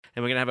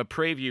and we're going to have a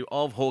preview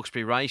of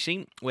Hawkesbury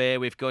Racing, where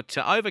we've got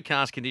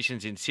overcast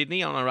conditions in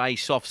Sydney on a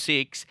soft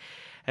 6.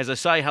 As I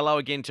say hello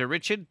again to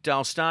Richard,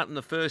 I'll start in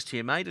the first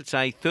here, mate. It's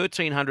a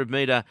 1,300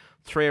 metre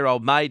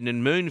 3-year-old maiden,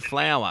 and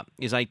Moonflower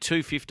is a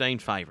 2:15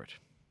 favourite.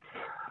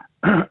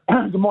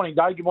 Good morning,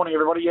 Dave. Good morning,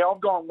 everybody. Yeah,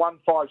 I've gone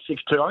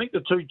 1-5-6-2. I think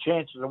the two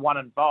chances are 1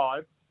 and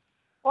 5.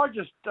 I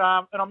just,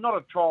 and I'm not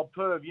a trial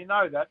perv, you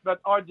know that, but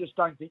I just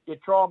don't think you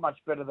trial much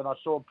better than I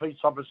saw Pete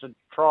Somerset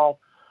trial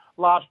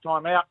last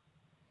time out.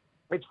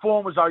 Its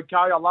form was okay.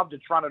 I loved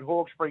its run at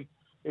Hawkesbury.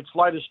 Its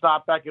latest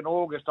start back in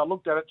August. I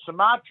looked at it.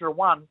 Sumatra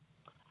won.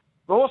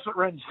 The horse that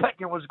ran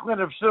second was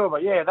Glint of Silver.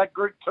 Yeah, that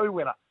Group 2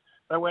 winner.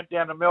 They went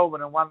down to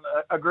Melbourne and won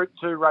a Group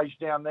 2 race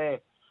down there.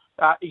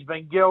 He's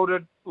been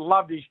gelded.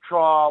 Loved his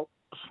trial.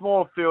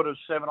 Small field of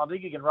 7. I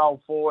think he can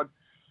roll forward.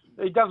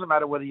 It doesn't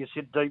matter whether you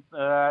sit deep.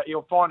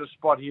 He'll find a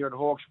spot here at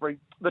Hawkesbury.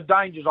 The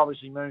danger's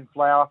obviously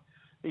Moonflower.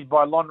 He's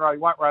by Lonhro. He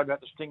won't worry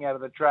about the sting out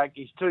of the track.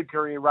 His 2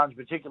 career runs,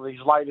 particularly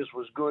his latest,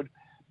 was good.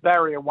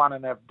 Barrier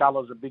 1.5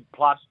 dollars, a big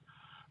plus.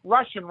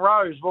 Russian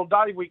Rose. Well,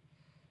 Dave,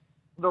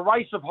 the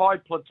race of High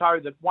Plateau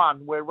that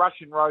won, where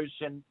Russian Rose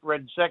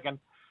ran second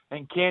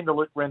and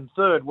Candlelit ran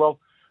third. Well,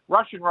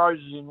 Russian Rose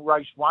is in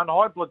race 1,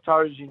 High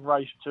Plateau's in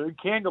race 2,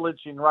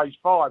 Candlelit's in race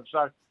 5.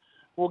 So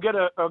I'll get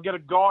a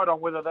guide on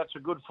whether that's a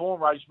good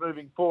form race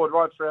moving forward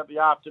right throughout the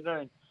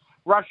afternoon.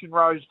 Russian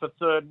Rose for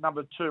third.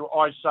 Number 2,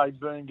 I Say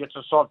Boone, gets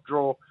a soft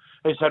draw.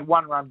 He's had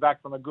one run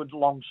back from a good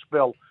long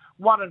spell.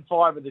 1 and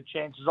 5 are the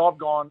chances. I've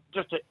gone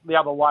just the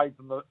other way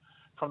from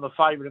the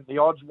favourite at the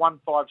odds.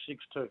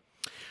 1-5-6-2.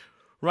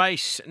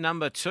 Race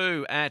number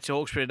 2 at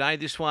Hawkesbury today.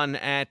 This one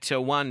at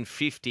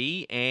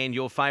 150, and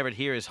your favourite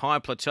here is High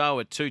Plateau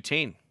at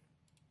 210.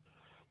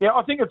 Yeah,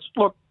 I think it's,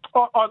 look,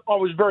 I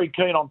was very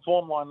keen on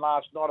Formline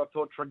last night. I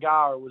thought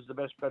Tragara was the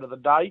best bet of the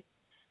day.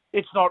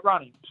 It's not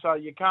running, so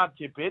you can't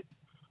tip it.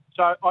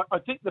 So I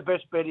think the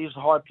best bet is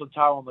High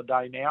Plateau on the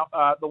day now.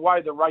 The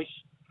way the race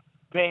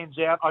pans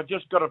out, I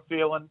just got a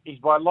feeling he's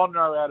by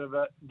Lonhro out of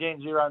a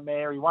Dan Zero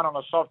mare. He won on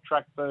a soft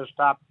track first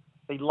up.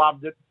 He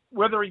loved it.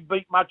 Whether he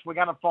beat much, we're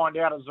going to find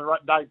out as the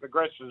day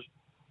progresses.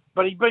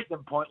 But he beat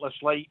them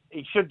pointlessly.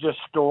 He should just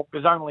stalk.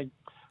 There's only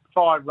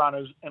 5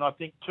 runners, and I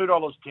think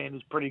 $2.10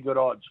 is pretty good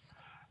odds.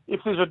 If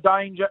there's a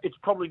danger, it's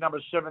probably number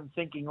 7,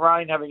 Thinking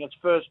Rain, having its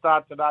first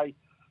start today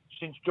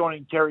since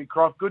joining Terry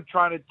Croft. Good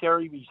trainer,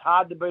 Terry. He's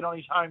hard to beat on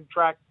his home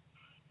track.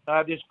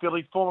 This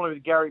filly, formerly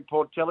with Gary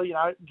Portelli. You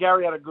know,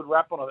 Gary had a good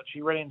rap on it.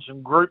 She ran in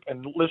some group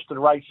and listed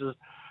races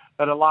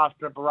at her last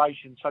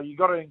preparation. So you've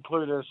got to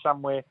include her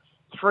somewhere.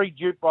 3,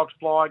 Jukebox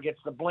Flyer, gets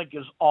the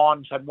blinkers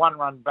on. She's had 1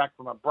 run back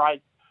from a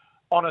break.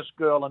 Honest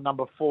Girl, and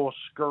number 4,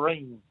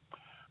 Scream,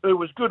 who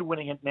was good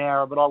winning it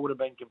now, but I would have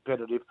been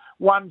competitive.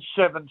 1,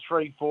 7,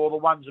 3, 4. The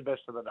one's the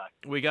best of the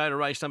day. We go to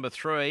race number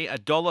 3.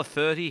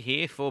 $1.30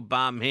 here for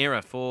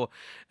Barmera for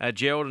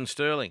Gerald and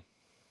Sterling.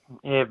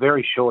 Yeah,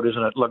 very short,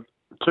 isn't it? Look,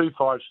 2,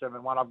 5,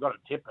 7, 1. I've got to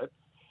tip it.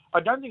 I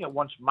don't think it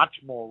wants much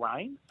more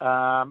rain,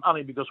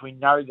 only because we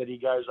know that he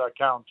goes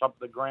okay on top of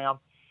the ground.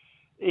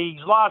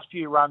 His last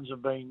few runs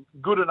have been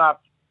good enough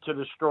to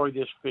destroy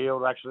this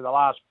field. Actually, the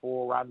last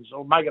 4 runs,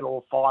 or make it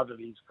all 5 of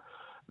his.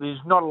 There's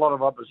not a lot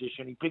of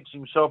opposition. He picks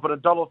himself at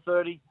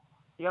 $1.30.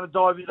 You going to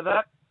dive into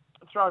that?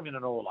 Throw him in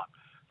an all up.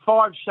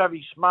 5,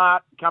 Savvy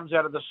Smart, comes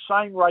out of the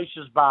same race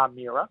as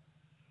Barmera.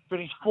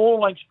 Finished 4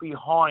 lengths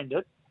behind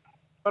it.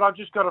 But I've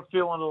just got a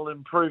feeling it'll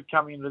improve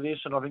coming into this,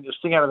 and I think the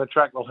sting out of the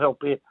track will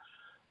help it.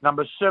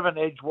 Number 7,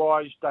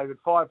 Edgewise, David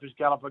Pfeiffer's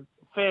gallop, a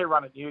fair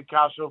run at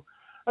Newcastle.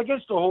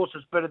 Against a horse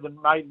that's better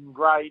than Maiden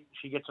Grade,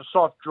 she gets a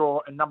soft draw,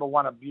 and number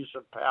 1,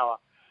 Abusive Power.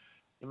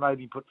 You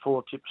maybe put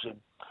 4 tips in.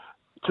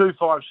 2,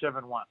 5,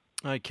 7, 1.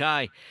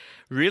 Okay.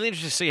 Really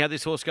interested to see how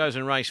this horse goes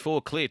in race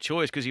 4. Clear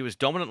choice, because he was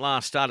dominant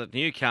last start at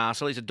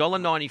Newcastle. He's a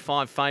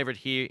 $1.95 favourite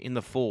here in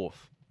the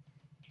 4th.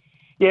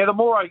 Yeah, the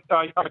more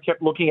I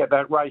kept looking at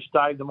that race,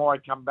 Dave, the more I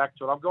come back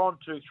to it. I've gone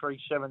 2, 3,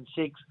 7,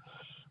 6.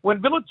 When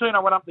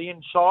Villatino went up the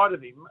inside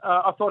of him,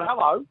 I thought,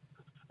 hello.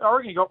 I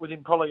reckon he got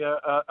within probably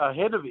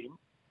ahead of him.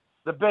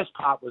 The best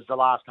part was the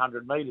last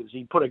 100 metres.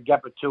 He put a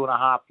gap of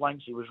 2.5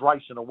 lengths. He was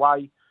racing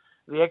away.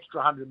 The extra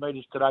 100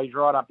 metres today is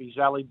right up his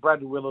alley.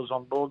 Brad Willer's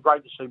on board.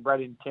 Great to see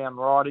Brad in town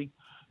riding.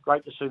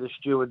 Great to see the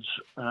stewards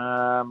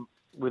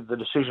with the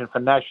decision for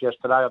Nash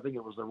yesterday. I think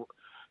it was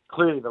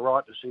clearly the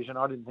right decision.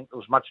 I didn't think there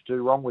was much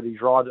too wrong with his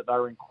ride that they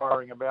were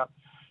inquiring about.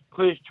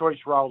 Clear's choice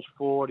rolls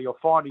forward. He'll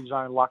find his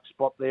own luck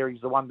spot there.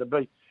 He's the one to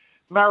beat.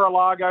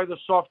 Mar-a-Lago, the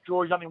soft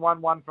draw. He's only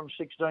won 1 from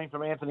 16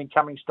 from Anthony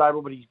Cummings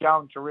stable, but he's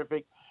going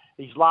terrific.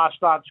 His last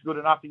start's good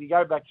enough. If you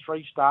go back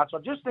 3 starts, I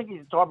just think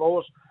he's the type of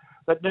horse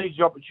that needs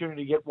the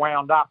opportunity to get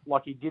wound up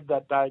like he did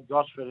that day at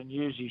Gosford and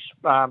use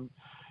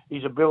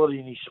his ability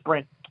in his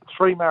sprint.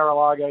 3,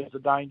 Mar-a-Lago is the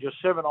danger.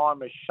 7,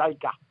 I'm a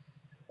Shaker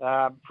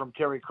from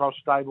Terry Cross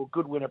stable.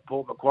 Good win at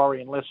Port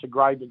Macquarie and Lesser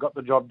Grade, but got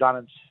the job done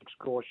in 6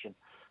 caution.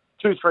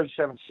 2, 3,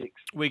 7, 6.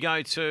 We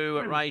go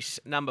to race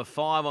number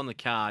 5 on the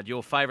card.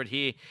 Your favourite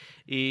here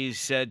is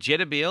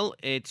Jedi Biel.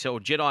 It's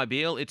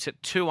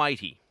at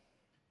 280.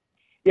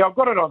 Yeah, I've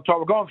got it on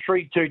top. I've gone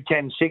 3, 2,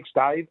 10, 6,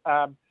 Dave.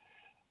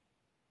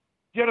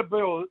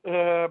 Jettaboo,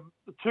 the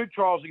 2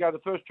 trials ago, the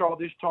first trial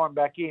this time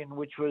back in,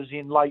 which was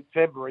in late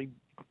February,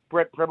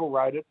 Brett Preble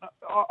rode it.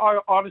 I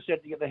honestly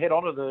had to get the head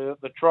onto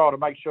the trial to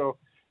make sure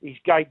his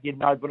gate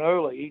didn't open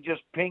early. He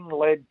just pinged,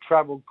 led,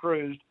 travelled,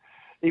 cruised.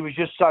 He was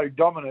just so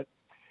dominant.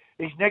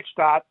 His next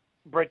start,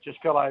 Brett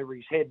just fell over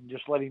his head and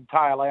just let him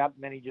tail out,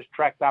 and then he just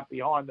tracked up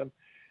behind them.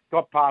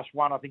 Got past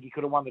one. I think he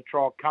could have won the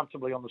trial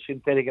comfortably on the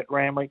synthetic at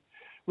Ramley. A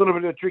little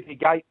bit of a tricky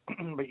gate,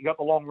 but you got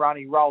the long run.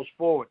 He rolls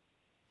forward.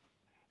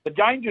 The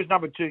danger is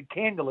number 2,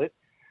 Candlelit,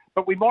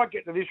 but we might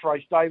get to this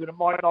race, David. It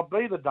might not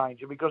be the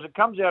danger because it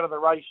comes out of the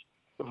race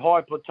of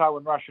High Plateau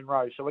and Russian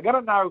Rose. So we're going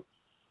to know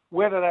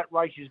whether that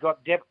race has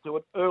got depth to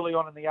it early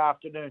on in the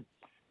afternoon.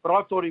 But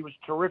I thought he was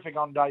terrific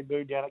on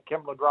debut down at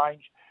Kembla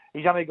Grange.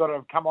 He's only got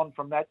to come on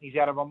from that. He's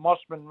out of a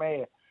Mossman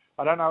mare.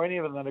 I don't know any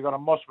of them that have got a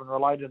Mossman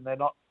related, and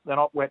they're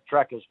not wet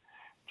trackers.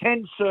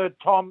 10 Sir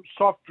Tom,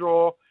 soft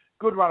draw,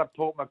 good run at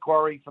Port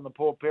Macquarie from the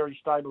Paul Perry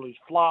stable, who's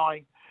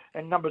flying.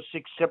 And number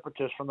 6,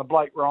 Separatist from the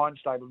Blake Ryan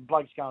stable.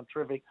 Blake's going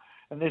terrific.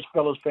 And this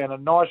fella's found a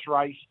nice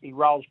race. He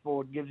rolls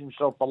forward and gives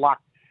himself the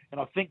luck.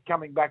 And I think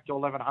coming back to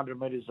 1,100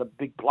 metres is a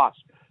big plus.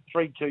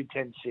 3, 2,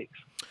 10, 6.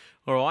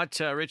 All right,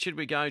 Richard,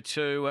 we go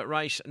to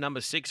race number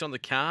 6 on the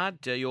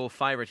card. Your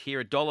favourite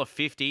here,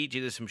 $1.50. Gee,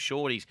 there's some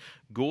shorties.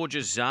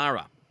 Gorgeous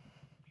Zara.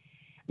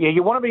 Yeah,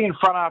 you want to be in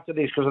front after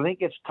this because I think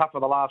it's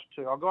tougher the last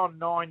 2. I've gone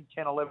 9,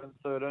 10, 11,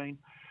 13.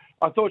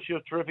 I thought she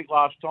was terrific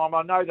last time.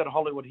 I know that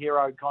Hollywood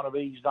Hero kind of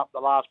eased up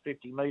the last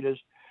 50 metres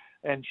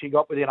and she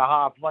got within a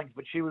half length,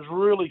 but she was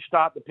really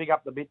starting to pick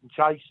up the bit and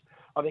chase.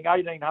 I think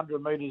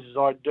 1,800 metres is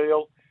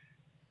ideal.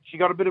 She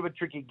got a bit of a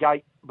tricky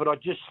gate, but I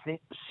just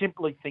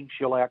simply think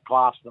she'll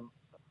outclass them.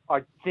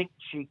 I think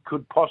she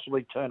could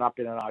possibly turn up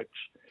in an Oaks.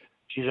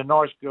 She's a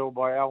nice girl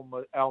by Al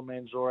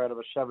Manzour out of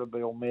a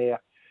Savabeel mare.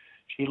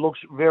 She looks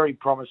very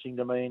promising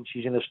to me, and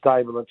she's in a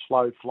stable that's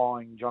slow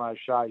flying, John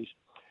O'Shea's.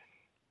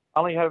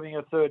 Only having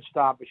a 3rd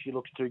start, but she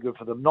looks too good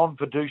for them.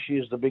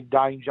 Non-Fiducia is the big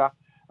danger.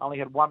 Only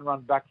had 1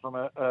 run back from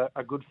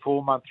a good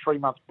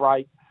 3-month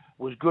break.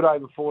 Was good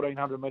over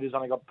 1,400 metres,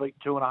 only got beat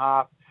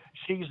 2.5.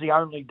 She's the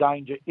only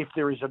danger, if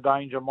there is a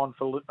danger,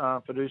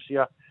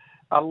 Fiducia.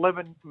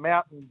 11,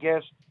 Mountain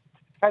Guest.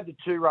 Had the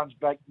 2 runs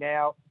back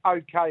now.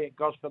 Okay at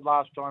Gosford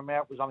last time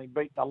out, was only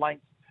beat the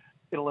length.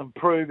 It'll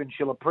improve and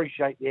she'll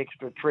appreciate the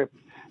extra trip.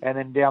 And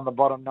then down the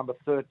bottom, number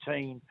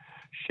 13,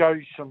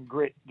 shows some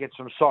grit, gets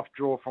some soft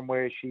draw from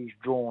where she's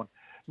drawn.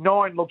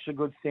 9 looks a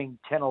good thing,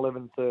 10,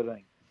 11,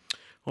 13.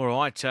 All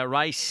right,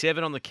 race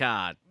 7 on the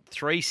card.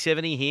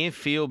 370 here,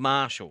 Field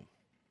Marshal.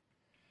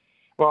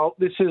 Well,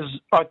 this is,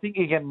 I think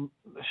you can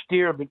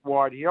steer a bit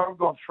wide here. I've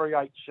gone 3,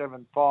 8,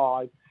 7,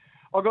 5.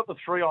 I've got the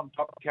 3 on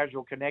top,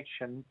 Casual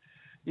Connection.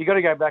 You've got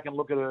to go back and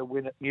look at her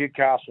win at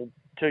Newcastle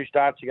 2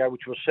 starts ago,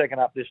 which was second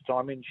up this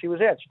time. And she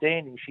was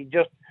outstanding. She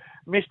just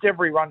missed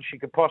every run she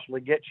could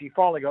possibly get. She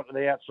finally got to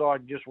the outside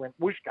and just went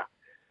whooshka.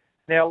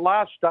 Now,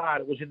 last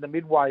start, it was in the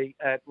midway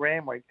at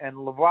Ramwick, and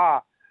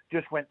Lavar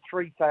just went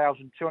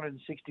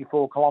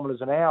 3,264 kilometres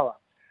an hour.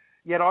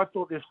 Yet I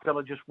thought this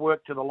fella just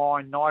worked to the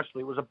line nicely.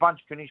 It was a bunch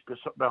finish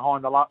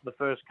behind the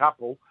first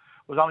couple.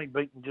 Was only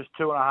beaten just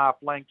 2.5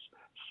 lengths.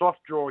 Soft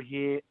draw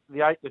here.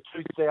 The 8, the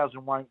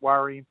 2,000 won't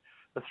worry him.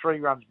 The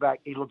 3 runs back.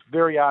 He looks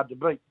very hard to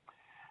beat.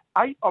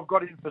 8, I've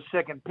got in for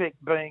second pick,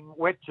 being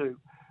Wet 2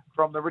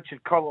 from the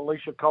Richard Collett,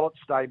 Alicia Collett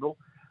stable.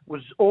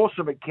 Was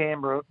awesome at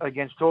Canberra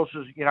against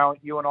horses,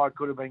 you and I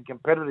could have been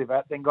competitive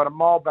at. Then got a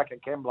mile back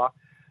at Kembla.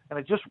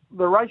 And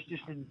the race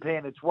just didn't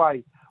pan its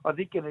way. I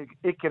think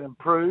it can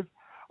improve.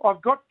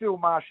 I've got Phil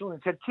Marshall, and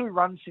it's had 2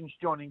 runs since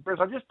joining Press.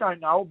 I just don't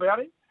know about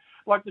him.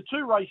 Like the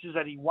 2 races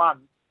that he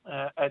won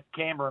at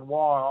Canberra and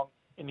Wyong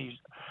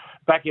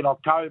back in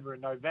October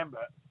and November,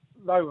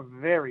 they were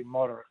very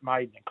moderate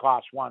maiden and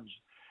class 1s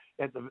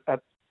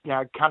at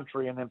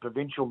country and then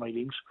provincial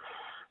meetings.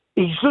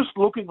 He's just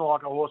looking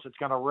like a horse that's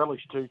going to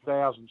relish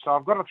 2,000. So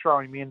I've got to throw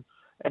him in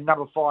at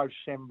number 5,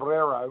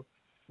 Sombrero.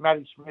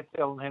 Matty Smith,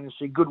 Ellen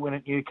Hennessy, good win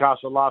at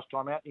Newcastle last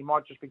time out. He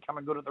might just be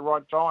coming good at the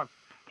right time.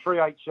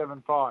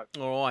 3,875.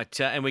 All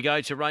right, and we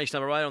go to race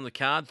number 8 on the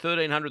card.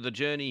 1,300 the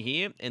journey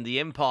here, and the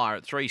Empire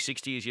at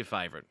 360 is your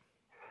favourite.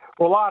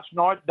 Well, last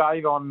night,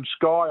 Dave, on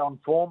Sky on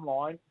Form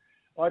Line,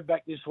 I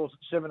backed this horse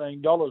at $17.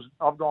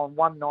 I've gone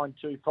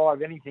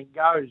 1,925. Anything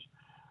goes.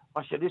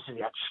 I said, this is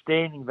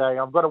outstanding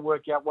value. I've got to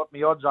work out what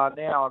my odds are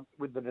now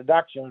with the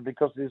deductions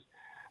because there's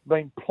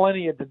been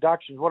plenty of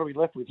deductions. What are we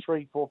left with?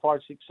 3, 4, 5,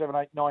 6, 7,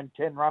 8, 9,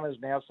 10 runners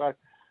now. So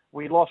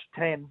we lost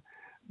 10.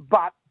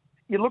 But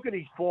you look at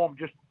his form,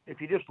 if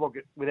you just look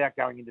at without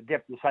going into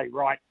depth, you say,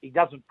 right, he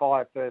doesn't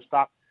fire first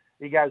up.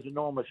 He goes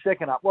enormous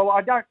second up. Well,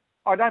 I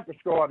don't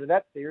prescribe to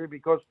that theory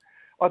because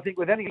I think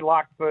with any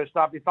luck first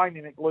up, if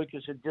Amy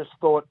McLucas had just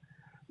thought,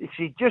 if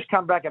she just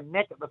come back and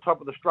neck at the top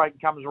of the straight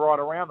and comes right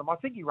around them, I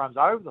think he runs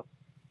over them.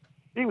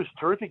 He was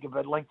terrific of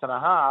a length and a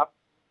half.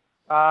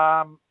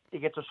 He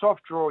gets a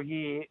soft draw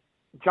here,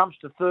 jumps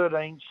to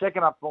 13,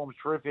 second up form's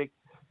terrific,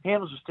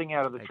 handles the sting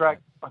out of the track.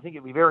 I think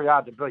it'd be very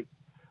hard to beat.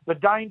 The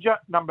danger,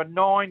 number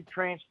 9,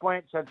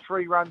 Transplants, had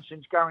 3 runs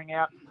since going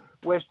out.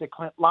 west of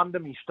Clint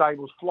London. His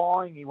stable's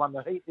flying. He won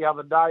the heat the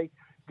other day.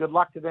 Good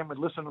luck to them with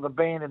Listen to the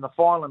Band in the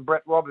final, and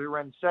Brett Roberts, who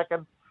ran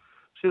second.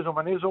 Sizzle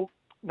Manizzle.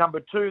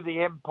 Number 2,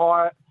 the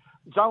Empire.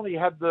 It's only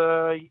had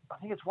I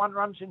think it's 1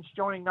 run since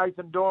joining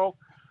Nathan Doyle.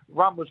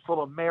 Run was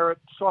full of merit.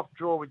 Soft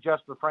draw with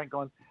Jasper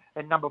Franklin.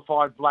 And number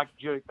 5, Black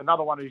Duke.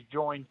 Another one who's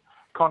joined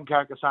Con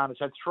Carcassonne has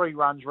had 3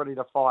 runs ready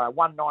to fire.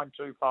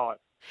 1-9-2-5.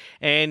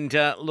 And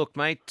look,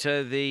 mate,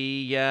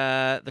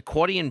 the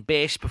quaddie and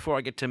best before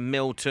I get to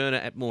Mel Turner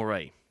at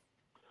Moree.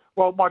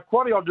 Well, my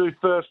quaddie I'll do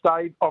first,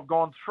 Dave. I've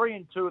gone 3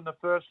 and 2 in the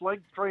first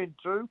leg, 3 and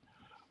 2.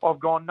 I've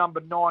gone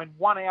number 9,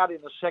 1 out in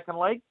the second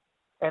leg.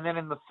 And then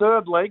in the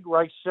third leg,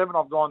 race 7,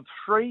 I've gone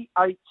 3,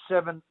 8,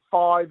 7,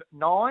 5,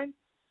 9.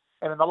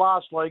 And in the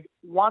last leg,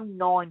 1,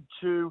 9,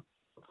 2,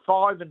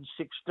 5 and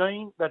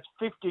 16. That's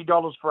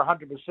 $50 for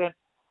 100%.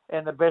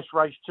 And the best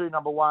race 2,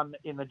 number 1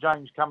 in the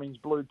James Cummings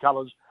Blue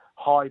Colours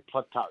High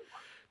Plateau.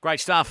 Great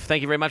stuff.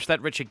 Thank you very much for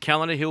that, Richard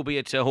Callender. He'll be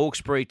at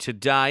Hawkesbury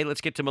today.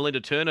 Let's get to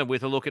Melinda Turner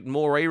with a look at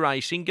Moree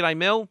racing. G'day,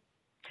 Mel.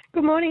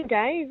 Good morning,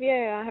 Dave.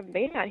 Yeah, I haven't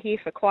been out here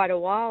for quite a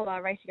while.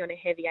 Racing on a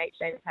heavy H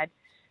day. We've had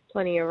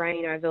plenty of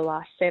rain over the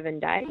last 7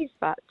 days,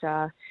 but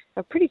a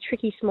pretty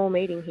tricky small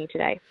meeting here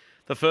today.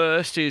 The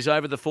first is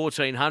over the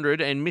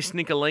 1400, and Miss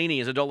Nicolini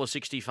is a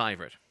 $1.60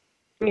 favourite.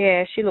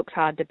 Yeah, she looks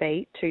hard to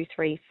beat. 2,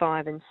 3,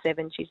 5 and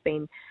 7. She's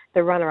been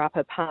the runner-up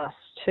her past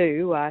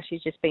 2.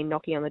 She's just been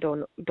knocking on the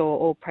door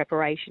all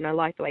preparation. I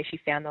like the way she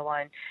found the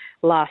line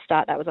last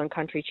start. That was on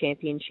Country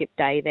Championship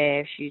Day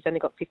there. She's only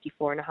got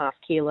 54.5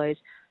 kilos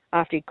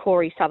after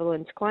Corey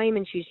Sutherland's claim,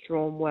 and she's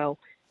drawn well.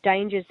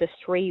 Danger's the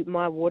 3,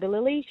 My Water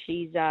Lily.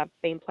 She's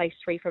been placed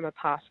 3 from her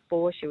past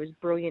 4. She was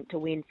brilliant to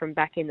win from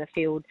back in the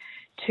field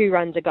 2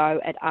 runs ago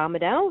at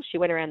Armidale. She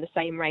went around the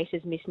same race as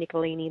Miss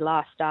Nicolini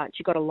last start.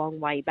 She got a long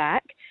way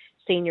back.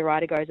 Senior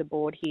Rider goes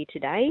aboard here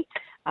today.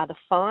 The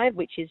 5,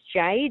 which is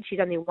Jade,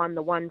 she's only won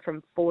the 1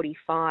 from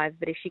 45,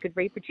 but if she could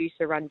reproduce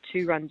the run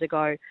 2 runs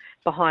ago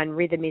behind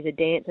Rhythm is a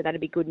Dancer,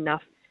 that'd be good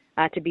enough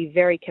to be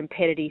very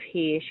competitive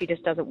here. She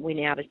just doesn't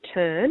win out a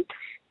turn.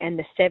 And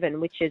the 7,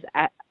 which is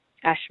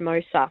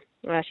Ashmosa.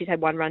 She's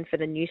had 1 run for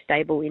the new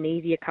stable in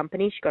easier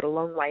company. She got a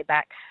long way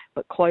back,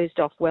 but closed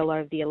off well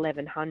over the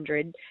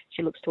 1100.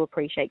 She looks to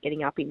appreciate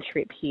getting up in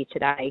trip here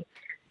today.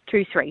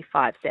 2, 3,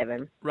 5,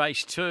 7.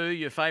 Race 2,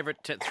 your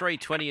favourite at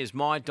 320 is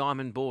My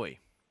Diamond Boy.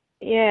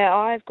 Yeah,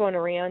 I've gone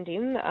around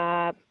him.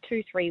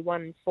 2, 3,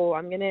 1, and 4.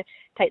 I'm going to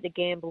take the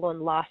gamble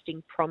on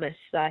Lasting Promise.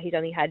 He's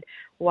only had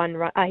 1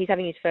 run. He's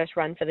having his first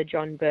run for the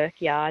John Burke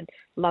yard.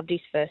 Loved his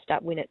first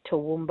up win at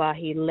Toowoomba.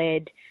 He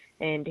led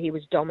and he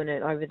was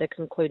dominant over the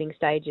concluding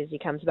stages. He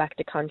comes back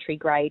to country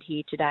grade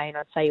here today, and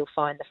I'd say you'll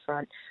find the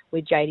front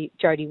with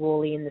Jodie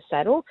Worley in the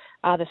saddle.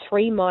 The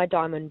 3, My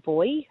Diamond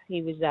Boy,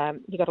 he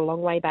got a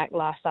long way back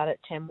last start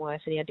at Tamworth,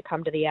 and he had to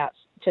come to the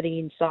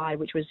inside,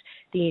 which was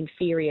the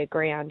inferior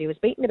ground. He was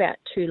beaten about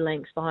 2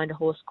 lengths behind a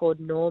horse called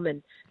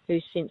Norman,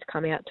 who's since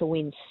come out to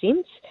win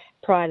since.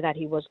 Prior to that,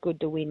 he was good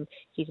to win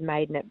his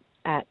maiden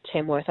at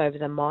Tamworth over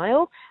the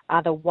mile.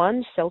 The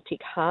 1,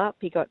 Celtic Harp,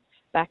 he got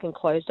back and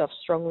closed off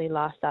strongly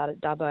last start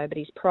at Dubbo, but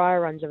his prior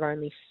runs are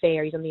only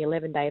fair. He's on the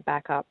 11-day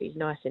backup. He's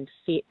nice and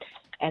fit.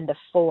 And the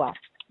 4,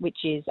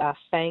 which is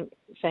Fang,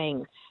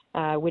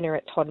 winner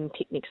at Todd and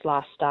Picnic's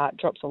last start,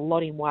 drops a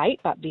lot in weight,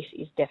 but this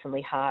is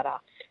definitely harder.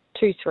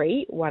 2,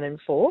 3, 1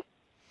 and 4.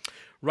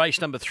 Race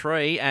number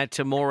 3 at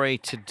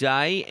Moree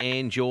today,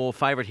 and your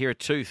favourite here at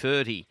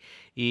 2:30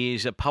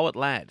 is a Poet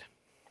Lad.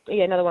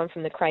 Yeah, another one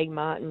from the Craig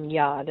Martin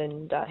yard,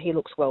 and he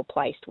looks well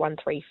placed. 1,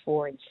 3,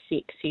 4 and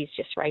 6. He's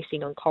just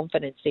racing on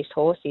confidence, this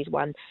horse. He's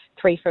won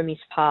 3 from his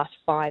past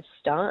 5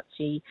 starts.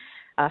 He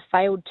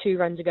failed 2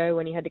 runs ago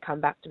when he had to come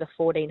back to the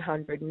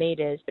 1400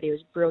 metres, but he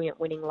was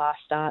brilliant winning last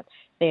start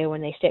there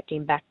when they stepped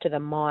him back to the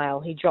mile.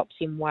 He drops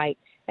in weight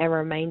and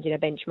remains in a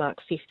benchmark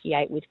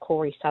 58 with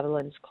Corey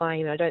Sutherland's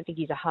claim. I don't think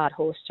he's a hard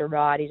horse to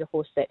ride. He's a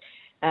horse that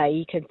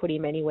you can put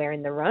him anywhere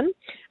in the run.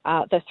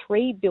 The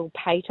 3, Bill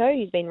Pato,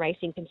 he's been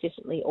racing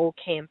consistently all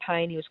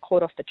campaign. He was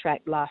caught off the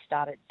track last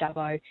start at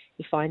Dubbo.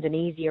 He finds an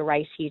easier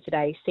race here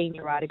today.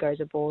 Senior Rider goes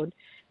aboard.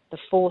 The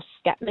 4,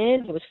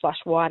 Scatman, who was flush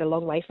wide a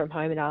long way from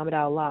home at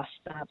Armidale last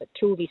start, but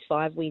 2 of his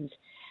 5 wins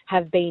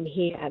have been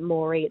here at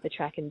Moree at the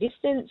track and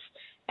distance.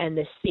 And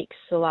the 6,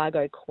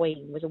 Salago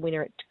Queen, was a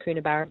winner at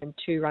Coonabarabran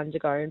 2 runs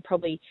ago and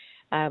probably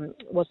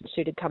wasn't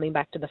suited coming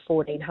back to the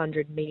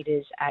 1400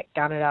 metres at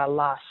Gunnedah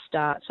last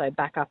start. So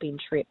back up in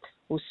trip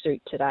will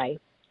suit today.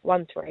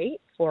 1, 3,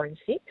 4 and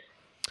 6.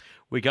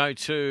 We go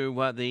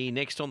to the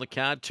next on the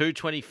card,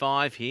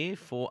 225 here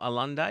for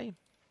Alunde.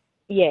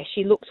 Yeah,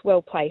 she looks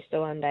well placed,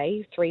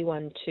 Alunde, 3,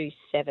 1, 2,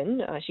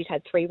 7. She's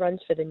had 3 runs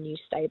for the new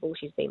stable.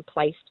 She's been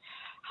placed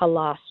her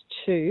last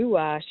 2.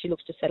 She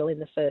looks to settle in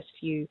the first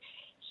few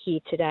here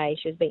today.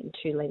 She was beaten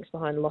 2 lengths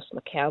behind Lost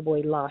My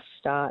Cowboy last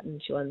start,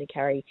 and she'll only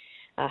carry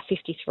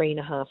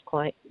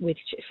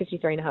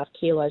 53.5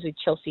 kilos with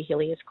Chelsea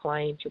Hillier's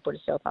claim. She'll put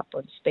herself up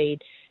on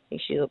speed. I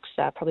think she looks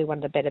probably one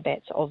of the better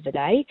bets of the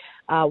day.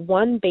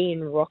 1,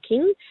 Being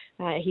Rocking.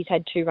 He's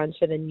had 2 runs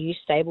for the new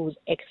stable. Was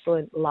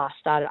excellent last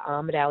start at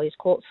Armidale. He's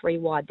caught 3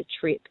 wide the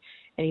trip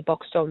and he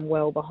boxed on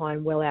well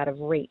behind Well Out of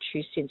Reach,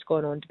 who's since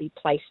gone on to be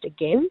placed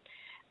again.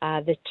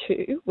 The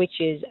 2, which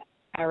is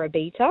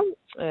Arabita,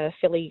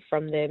 filly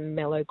from the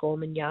Mellow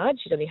Gorman yard.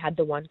 She's only had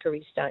the one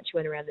career start. She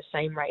went around the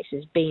same race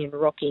as B and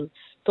Rocking.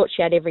 Thought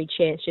she had every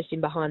chance just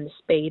in behind the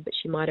speed, but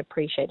she might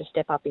appreciate a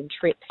step up in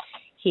trip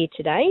here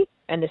today.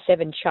 And the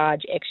 7,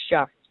 Charge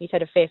Extra. He's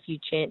had a fair few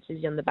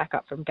chances on the back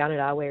up from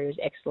Gunnedah, where he was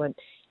excellent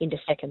into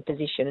second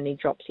position, and he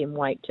drops in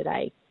weight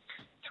today.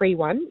 3,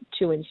 1,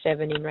 2 and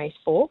 7 in race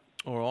 4.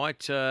 All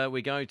right,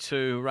 we go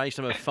to race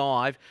number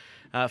 5.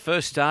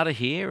 First starter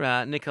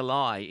here,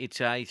 Nikolai.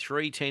 It's a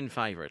 3:10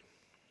 favourite.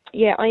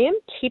 Yeah, I am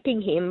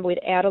tipping him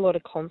without a lot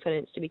of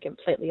confidence, to be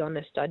completely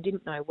honest. I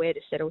didn't know where to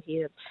settle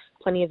here.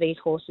 Plenty of these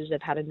horses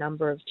have had a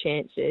number of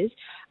chances.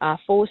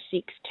 4,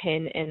 6,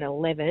 10 and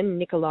 11.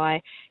 Nikolai,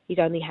 he's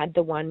only had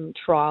the one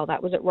trial.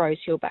 That was at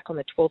Rosehill back on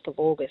the 12th of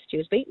August. He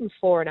was beaten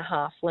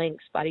 4.5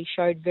 lengths, but he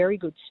showed very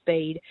good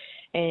speed,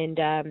 and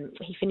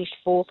he finished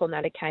 4th on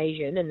that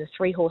occasion. And the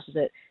 3 horses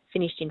that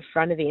finished in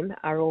front of him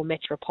are all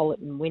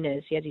Metropolitan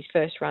winners. He has his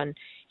first run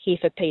here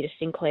for Peter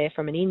Sinclair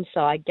from an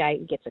inside gate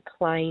and gets a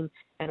claim,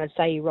 and I'd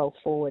say you roll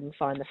forward and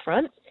find the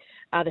front.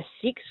 The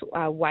 6,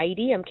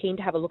 Wadey, I'm keen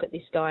to have a look at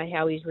this guy,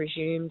 how he's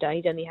resumed.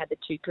 He's only had the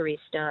 2 career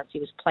starts. He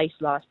was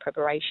placed last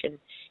preparation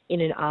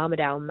in an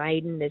Armidale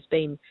maiden. There's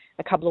been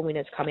a couple of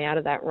winners come out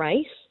of that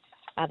race.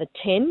 The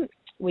 10,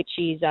 which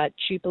is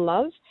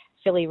Tupelove,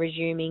 filly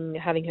resuming,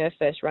 having her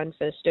first run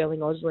for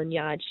Sterling Osland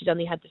yard. She's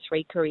only had the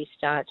 3 career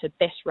starts. Her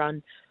best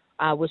run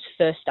was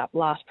first up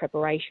last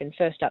preparation,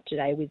 first up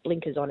today with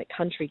blinkers on at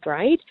country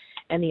grade.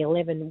 And the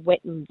 11,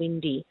 Wet and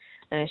Windy.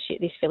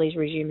 This filly's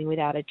resuming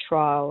without a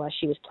trial.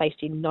 She was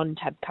placed in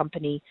non-tab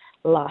company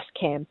last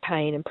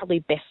campaign and probably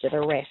best of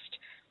the rest.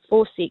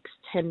 4, 6,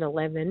 10,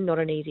 11, not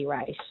an easy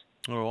race.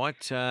 All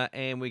right,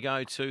 and we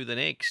go to the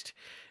next.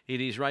 It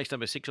is race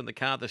number 6 on the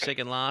card, the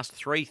second last,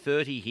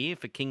 3:30 here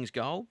for King's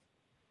Goal.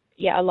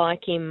 Yeah, I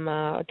like him.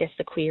 I guess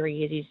the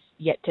query is he's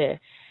yet to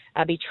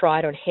be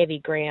tried on heavy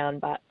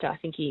ground, but I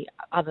think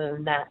other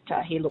than that,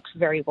 he looks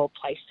very well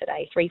placed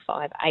today. 3,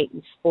 5, 8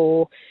 and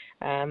 4.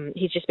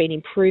 He's just been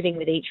improving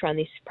with each run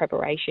this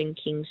preparation.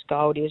 King's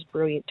Gold, he was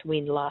brilliant to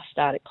win last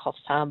start at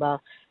Coffs Harbour,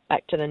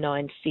 back to the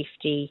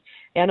 950.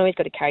 Now, I know he's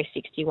got to carry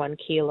 61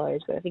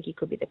 kilos, but I think he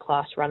could be the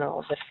class runner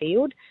of the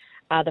field.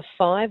 The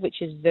 5,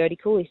 which is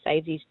Vertical, he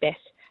saves his best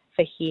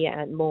for here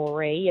at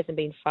Moree. He hasn't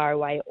been far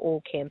away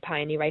all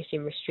campaign. He raced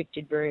in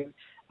restricted room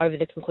over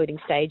the concluding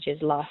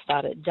stages last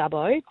start at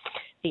Dubbo.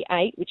 The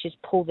 8, which is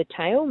Pull the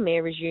Tail,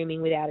 mare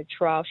resuming without a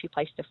trial. She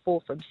placed a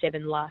 4 from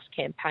 7 last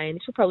campaign.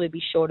 This will probably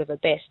be short of a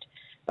best,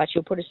 but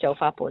she'll put herself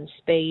up on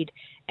speed.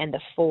 And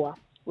the 4,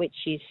 which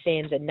is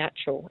Sam's a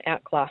Natural,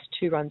 outclassed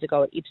 2 runs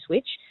ago at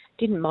Ipswich.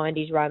 Didn't mind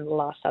his run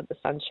last at the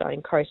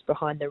Sunshine Coast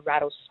behind the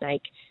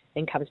Rattlesnake,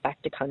 then comes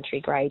back to country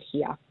grade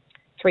here.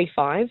 3,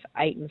 5,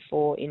 8 and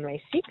 4 in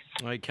race 6.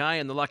 Okay,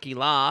 and the lucky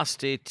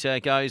last, it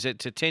goes at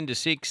 10 to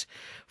 6,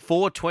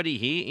 4:20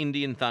 here,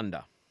 Indian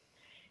Thunder.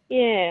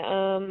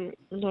 Yeah,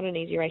 not an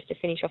easy race to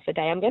finish off the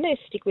day. I'm going to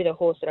stick with a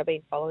horse that I've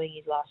been following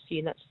his last few,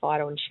 and that's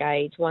Fight on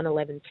Shades, 1,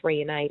 11,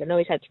 3 and 8. I know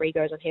he's had 3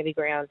 goes on heavy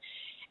ground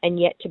and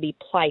yet to be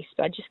placed,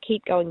 but I just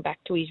keep going back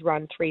to his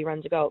run 3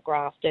 runs ago at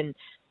Grafton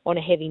on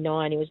a heavy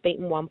 9. He was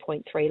beaten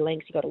 1.3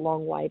 lengths. He got a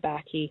long way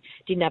back. He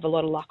didn't have a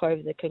lot of luck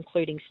over the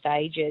concluding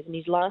stages. And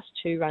his last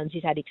 2 runs,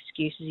 he's had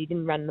excuses. He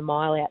didn't run the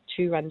mile out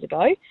 2 runs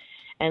ago.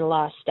 And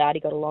last start, he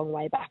got a long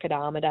way back at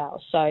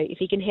Armidale. So if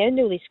he can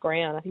handle this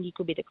ground, I think he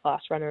could be the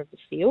class runner of the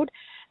field.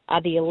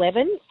 The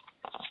 11,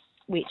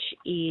 which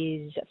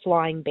is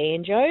Flying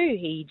Banjo.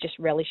 He just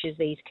relishes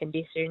these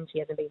conditions. He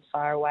hasn't been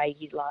far away.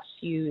 His last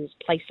few, his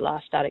place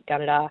last start at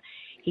Gunnedah.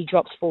 He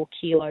drops 4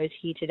 kilos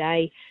here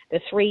today.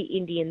 The 3,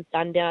 Indian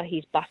Thunder,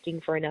 he's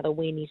busting for another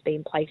win. He's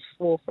been placed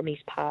 4 from his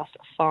past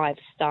 5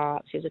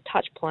 starts. He was a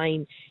touch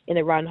plain in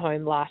the run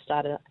home last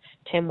start at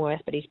Tamworth,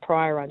 but his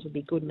prior runs would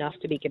be good enough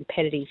to be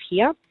competitive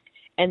here.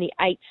 And the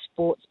 8,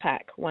 Sports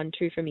Pack, 1,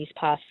 2 from his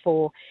past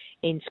 4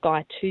 in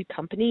Sky 2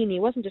 company. And he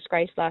wasn't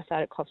disgraced last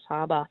start at Coffs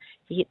Harbour.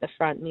 He hit the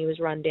front and he was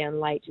run down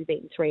late. He's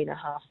beaten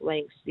 3.5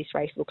 lengths. This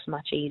race looks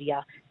much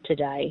easier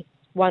today.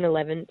 1,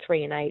 11,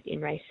 3 and 8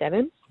 in race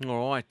 7.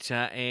 All right,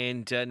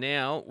 and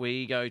now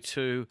we go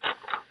to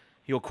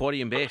your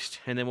quaddy and best,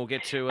 and then we'll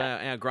get to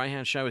our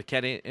Greyhound show with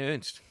Kat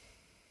Ernst.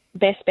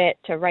 Best bet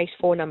to race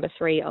 4, number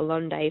 3,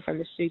 Alonde from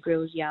the Sue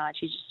Grills yard.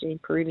 She's just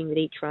improving with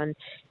each run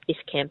this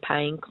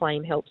campaign.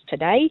 Claim helps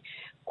today.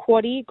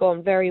 Quaddy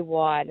gone very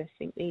wide. I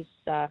think this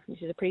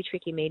is a pretty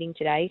tricky meeting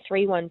today.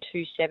 3, 1,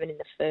 2, 7 in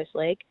the first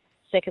leg.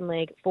 Second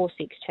leg, 4,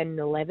 6, 10 and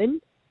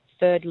 11.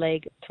 Third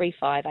leg, 3,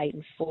 5, 8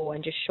 and 4,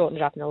 and just shortened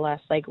it up in the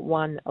last leg,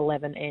 1,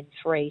 11 and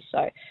 3.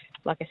 So,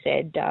 like I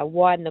said,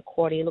 wide in the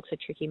quaddy. Looks a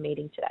tricky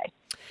meeting today.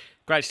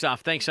 Great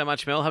stuff. Thanks so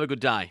much, Mel. Have a good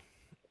day.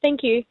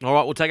 Thank you. All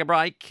right, we'll take a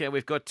break.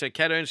 We've got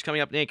Kat Ernst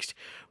coming up next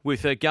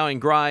with Going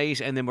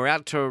Greys, and then we're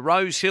out to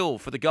Rose Hill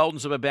for the Golden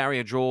Silver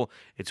Barrier draw.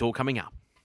 It's all coming up.